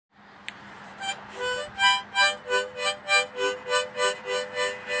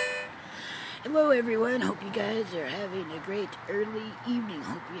everyone, hope you guys are having a great early evening.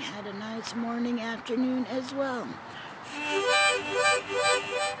 Hope you had a nice morning, afternoon as well.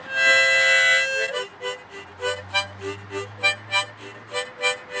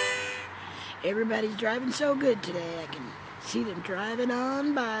 Everybody's driving so good today. I can see them driving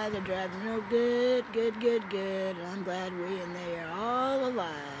on by. They're driving real good. And I'm glad we and they are all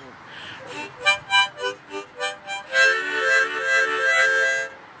alive.